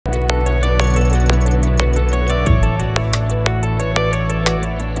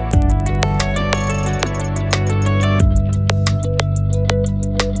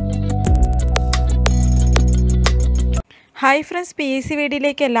Hi friends, PSC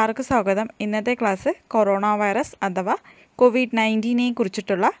വീഡിയോയിലേക്ക് എല്ലാവർക്കും സ്വാഗതം. ഇന്നത്തെ ക്ലാസ് കൊറോണ വൈറസ് അഥവാ COVID-19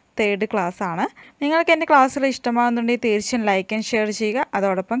 കുറിച്ചിട്ടുള്ള തേർഡ് ക്ലാസ് ആണ്. നിങ്ങൾക്ക് എൻ്റെ ക്ലാസ്സുകൾ ഇഷ്ടമാകുന്നുണ്ടെങ്കിൽ തീർച്ചയായും ലൈക്ക് ആൻഡ് ഷെയർ ചെയ്യുക.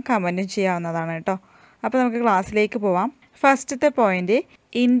 അതോടൊപ്പം കമൻറ്റും ചെയ്യാവുന്നതാണ് കേട്ടോ. അപ്പോൾ നമുക്ക് ക്ലാസ്സിലേക്ക് പോവാം. ഫസ്റ്റത്തെ പോയിന്റ്,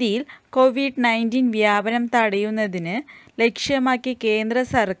 ഇന്ത്യയിൽ COVID-19 വ്യാപനം തടയുന്നതിന് ലക്ഷ്യമാക്കി കേന്ദ്ര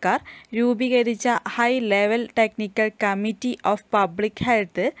സർക്കാർ രൂപീകരിച്ച high level technical committee of public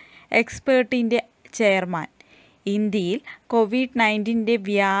health എക്സ്പേർട്ടിൻ്റെ chairman. ഇന്ത്യയിൽ COVID-19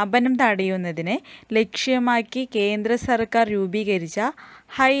 വ്യാപനം തടയുന്നതിന് ലക്ഷ്യമാക്കി കേന്ദ്ര സർക്കാർ രൂപീകരിച്ച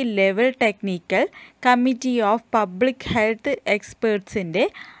high level technical committee of public health എക്സ്പേർട്സിൻ്റെ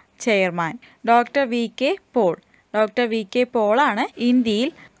chairman doctor V K പോളാണ്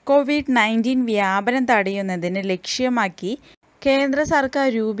ഇന്ത്യയിൽ COVID-19 വ്യാപനം തടയുന്നതിന് ലക്ഷ്യമാക്കി കേന്ദ്ര സർക്കാർ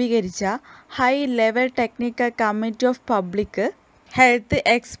രൂപീകരിച്ച high level technical committee of public health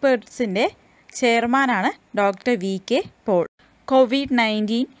എക്സ്പേർട്സിൻ്റെ ചെയർമാനാണ് doctor V K Paul.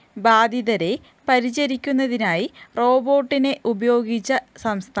 COVID-19 ബാധിതരെ പരിചരിക്കുന്നതിനായി റോബോട്ടിനെ ഉപയോഗിച്ച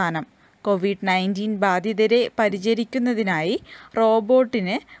സംസ്ഥാനം. COVID-19 ബാധിതരെ പരിചരിക്കുന്നതിനായി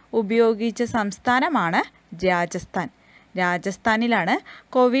റോബോട്ടിനെ ഉപയോഗിച്ച സംസ്ഥാനമാണ് രാജസ്ഥാൻ. രാജസ്ഥാനിലാണ്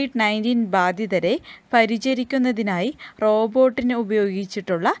COVID-19 ബാധിതരെ പരിചരിക്കുന്നതിനായി റോബോട്ടിനെ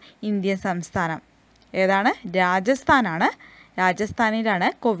ഉപയോഗിച്ചിട്ടുള്ള ഇന്ത്യൻ സംസ്ഥാനം. ഏതാണ്? രാജസ്ഥാനാണ്. രാജസ്ഥാനിലാണ്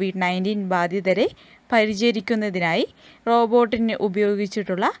COVID-19 ബാധിതരെ പരിചരിക്കുന്നതിനായി റോബോട്ടിനെ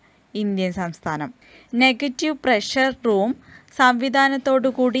ഉപയോഗിച്ചിട്ടുള്ള ഇന്ത്യൻ സംസ്ഥാനം. നെഗറ്റീവ് പ്രഷർ റൂം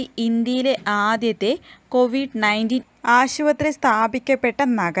സംവിധാനത്തോടുകൂടി ഇന്ത്യയിലെ ആദ്യത്തെ COVID-19 ആശുപത്രി സ്ഥാപിക്കപ്പെട്ട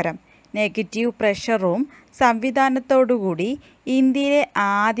നഗരം. നെഗറ്റീവ് പ്രഷർ റൂം സംവിധാനത്തോടുകൂടി ഇന്ത്യയിലെ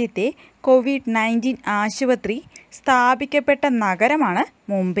ആദ്യത്തെ COVID-19 ആശുപത്രി സ്ഥാപിക്കപ്പെട്ട നഗരമാണ്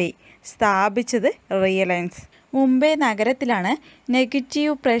മുംബൈ. സ്ഥാപിച്ചത് റിലയൻസ്. മുംബൈ നഗരത്തിലാണ്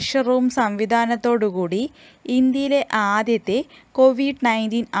നെഗറ്റീവ് പ്രഷർ റൂം സംവിധാനത്തോടുകൂടി ഇന്ത്യയിലെ ആദ്യത്തെ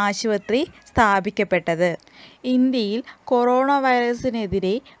COVID-19 ആശുപത്രി സ്ഥാപിക്കപ്പെട്ടത്. ഇന്ത്യയിൽ കൊറോണ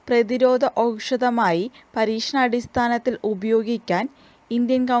വൈറസിനെതിരെ പ്രതിരോധ ഔഷധമായി പരീക്ഷണാടിസ്ഥാനത്തിൽ ഉപയോഗിക്കാൻ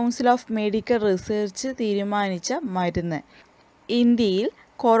Indian council of medical research തീരുമാനിച്ച മരുന്ന്. ഇന്ത്യയിൽ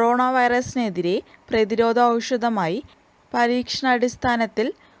കൊറോണ വൈറസിനെതിരെ പ്രതിരോധ ഔഷധമായി പരീക്ഷണാടിസ്ഥാനത്തിൽ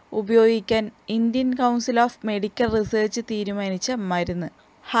ഉപയോഗിക്കാൻ Indian council of medical research തീരുമാനിച്ച മരുന്ന്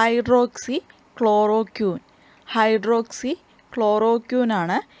ഹൈഡ്രോക്സി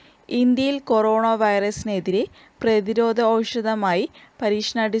ക്ലോറോക്യൂനാണ്. ഇന്ത്യയിൽ കൊറോണ വൈറസിനെതിരെ പ്രതിരോധ ഔഷധമായി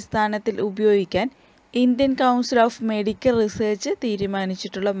പരീക്ഷണാടിസ്ഥാനത്തിൽ ഉപയോഗിക്കാൻ Indian council of medical research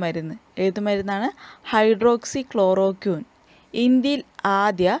തീരുമാനിച്ചിട്ടുള്ള മരുന്ന്. ഏത് മരുന്നാണ്? Hydroxy chloroquine. ഇന്ത്യയിൽ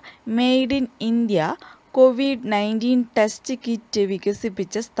ആദ്യ made in India COVID-19 test kit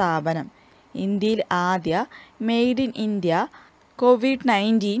വികസിപ്പിച്ച സ്ഥാപനം. ഇന്ത്യയിൽ ആദ്യ made in India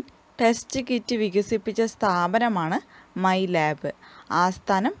COVID-19 test kit വികസിപ്പിച്ച സ്ഥാപനമാണ് മൈ ലാബ്.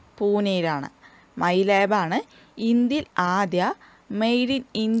 ആസ്ഥാനം പൂനെയിലാണ്. മൈ ലാബാണ് ഇന്ത്യയിൽ ആദ്യ made in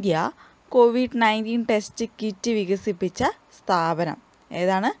India COVID-19 test kit വികസിപ്പിച്ച സ്ഥാപനം.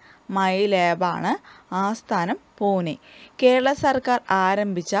 ഏതാണ്? മൈ ലാബാണ്. ആസ്ഥാനം പൂനെ. കേരള സർക്കാർ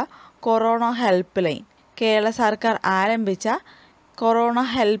ആരംഭിച്ച കൊറോണ ഹെൽപ്പ് ലൈൻ. കേരള സർക്കാർ ആരംഭിച്ച കൊറോണ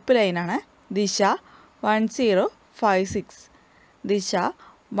ഹെൽപ്പ് ലൈനാണ് ദിശ 1056. ദിശ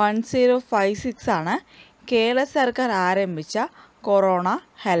 1056 ആണ് കേരള സർക്കാർ ആരംഭിച്ച corona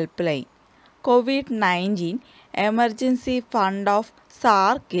help line. COVID-19 emergency fund of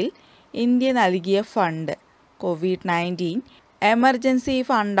സാർക്കിൽ India നൽകിയ fund. COVID-19 emergency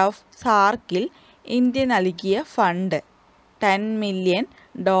fund of സാർക്കിൽ India നൽകിയ ഫണ്ട് $10 മില്യൺ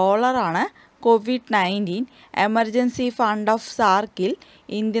ആണ്. COVID-19 emergency fund of സാർക്കിൽ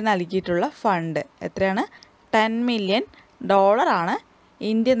India നൽകിയിട്ടുള്ള ഫണ്ട് എത്രയാണ്? $10 മില്യൺ ആണ്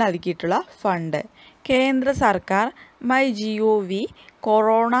ഇന്ത്യ നൽകിയിട്ടുള്ള ഫണ്ട്. കേന്ദ്ര സർക്കാർ MyGov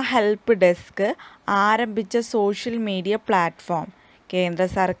കൊറോണ ഹെൽപ്പ് ഡെസ്ക് ആരംഭിച്ച സോഷ്യൽ മീഡിയ പ്ലാറ്റ്ഫോം. കേന്ദ്ര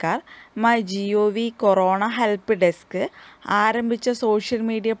സർക്കാർ MyGov കൊറോണ ഹെൽപ്പ് ഡെസ്ക് ആരംഭിച്ച സോഷ്യൽ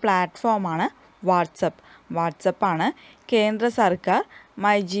മീഡിയ പ്ലാറ്റ്ഫോമാണ് വാട്സപ്പാണ് കേന്ദ്ര സർക്കാർ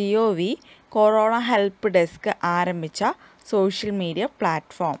MyGov കൊറോണ ഹെൽപ്പ് ഡെസ്ക് ആരംഭിച്ച സോഷ്യൽ മീഡിയ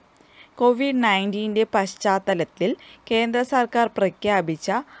പ്ലാറ്റ്ഫോം. COVID-19 പശ്ചാത്തലത്തിൽ കേന്ദ്ര സർക്കാർ പ്രഖ്യാപിച്ച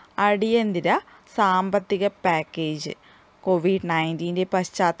അടിയന്തര സാമ്പത്തിക പാക്കേജ്. COVID-19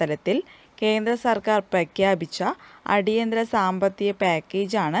 പശ്ചാത്തലത്തിൽ കേന്ദ്ര സർക്കാർ പ്രഖ്യാപിച്ച അടിയന്തര സാമ്പത്തിക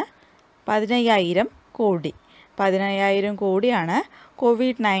പാക്കേജാണ് 15,000 കോടി. 15,000 കോടിയാണ്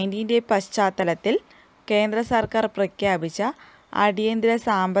COVID-19 പശ്ചാത്തലത്തിൽ കേന്ദ്ര സർക്കാർ പ്രഖ്യാപിച്ച അടിയന്തര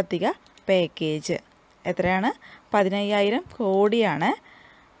സാമ്പത്തിക പാക്കേജ്. എത്രയാണ്? 15,000 കോടിയാണ്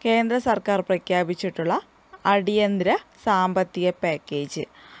കേന്ദ്ര സർക്കാർ പ്രഖ്യാപിച്ചിട്ടുള്ള അടിയന്തര സാമ്പത്തിക പാക്കേജ്.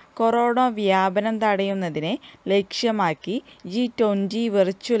 കൊറോണ വ്യാപനം തടയുന്നതിനെ ലക്ഷ്യമാക്കി G20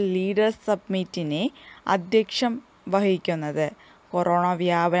 വെർച്വൽ ലീഡേഴ്സ് സബ്മിറ്റിനെ അധ്യക്ഷം വഹിക്കുന്നത്. കൊറോണ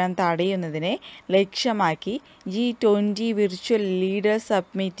വ്യാപനം തടയുന്നതിനെ ലക്ഷ്യമാക്കി G20 വിർച്വൽ ലീഡേഴ്സ്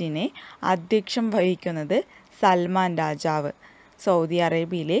സബ്മിറ്റിനെ അധ്യക്ഷം വഹിക്കുന്നത് സൽമാൻ രാജാവ്. സൗദി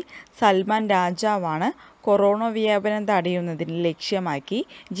അറേബ്യയിലെ സൽമാൻ രാജാവാണ് കൊറോണ വ്യാപനം തടയുന്നതിന് ലക്ഷ്യമാക്കി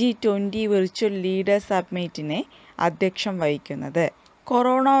G20 വിർച്വൽ ലീഡേഴ്സ് സബ്മിറ്റിനെ അധ്യക്ഷം വഹിക്കുന്നത്.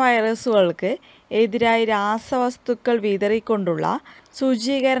 കൊറോണ വൈറസുകൾക്ക് എതിരായി രാസവസ്തുക്കൾ വിതറിക്കൊണ്ടുള്ള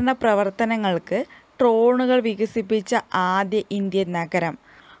ശുചീകരണ പ്രവർത്തനങ്ങൾക്ക് ഡ്രോണുകൾ വികസിപ്പിച്ച ആദ്യ ഇന്ത്യൻ നഗരം.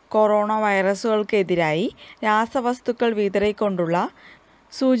 കൊറോണ വൈറസുകൾക്കെതിരായി രാസവസ്തുക്കൾ വിതറിക്കൊണ്ടുള്ള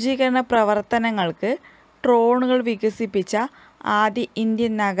ശുചീകരണ പ്രവർത്തനങ്ങൾക്ക് ഡ്രോണുകൾ വികസിപ്പിച്ച ആദ്യ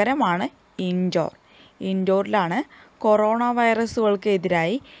ഇന്ത്യൻ നഗരമാണ് ഇൻഡോർ. ഇൻഡോറിലാണ് കൊറോണ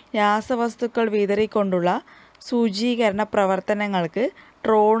വൈറസുകൾക്കെതിരായി രാസവസ്തുക്കൾ വിതറിക്കൊണ്ടുള്ള ശുചീകരണ പ്രവർത്തനങ്ങൾക്ക്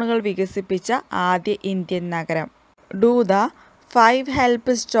ഡ്രോണുകൾ വികസിപ്പിച്ച ആദ്യ ഇന്ത്യൻ നഗരം. Do the 5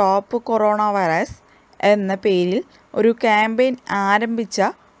 help stop corona virus എന്ന പേരിൽ ഒരു ക്യാമ്പയിൻ ആരംഭിച്ച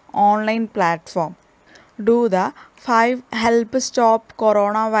online platform. Do the 5 help stop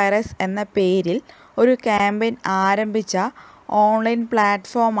corona virus എന്ന പേരിൽ ഒരു ക്യാമ്പയിൻ ആരംഭിച്ച ഓൺലൈൻ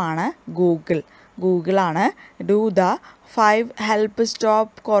പ്ലാറ്റ്ഫോമാണ് Google. ഗൂഗിളാണ് do the 5 help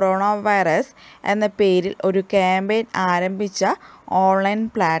stop corona virus എന്ന പേരിൽ ഒരു ക്യാമ്പയിൻ ആരംഭിച്ച ഓൺലൈൻ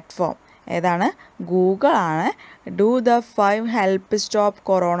പ്ലാറ്റ്ഫോം. ഏതാണ്? ഗൂഗിളാണ് do the 5 help stop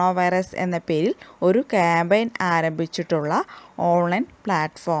corona virus എന്ന പേരിൽ ഒരു campaign ആരംഭിച്ചിട്ടുള്ള online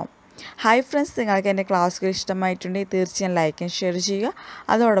platform. Hi friends, നിങ്ങൾക്ക് എൻ്റെ ക്ലാസ്സുകൾ ഇഷ്ടമായിട്ടുണ്ടെങ്കിൽ തീർച്ചയായും ലൈക്കും ഷെയർ ചെയ്യുക.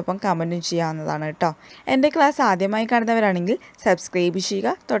 അതോടൊപ്പം കമൻറ്റും ചെയ്യാവുന്നതാണ് കേട്ടോ. എൻ്റെ ക്ലാസ് ആദ്യമായി കാണുന്നവരാണെങ്കിൽ സബ്സ്ക്രൈബ്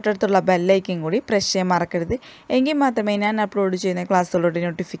ചെയ്യുക. തൊട്ടടുത്തുള്ള ബെല്ലൈക്കൻ കൂടി പ്രസ് ചെയ്യാൻ മറക്കരുത്. എങ്കിൽ മാത്രമേ ഞാൻ അപ്ലോഡ് ചെയ്യുന്ന ക്ലാസ്സുകളുടെ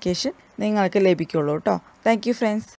നോട്ടിഫിക്കേഷൻ നിങ്ങൾക്ക് ലഭിക്കുള്ളൂ കേട്ടോ. Thank you friends.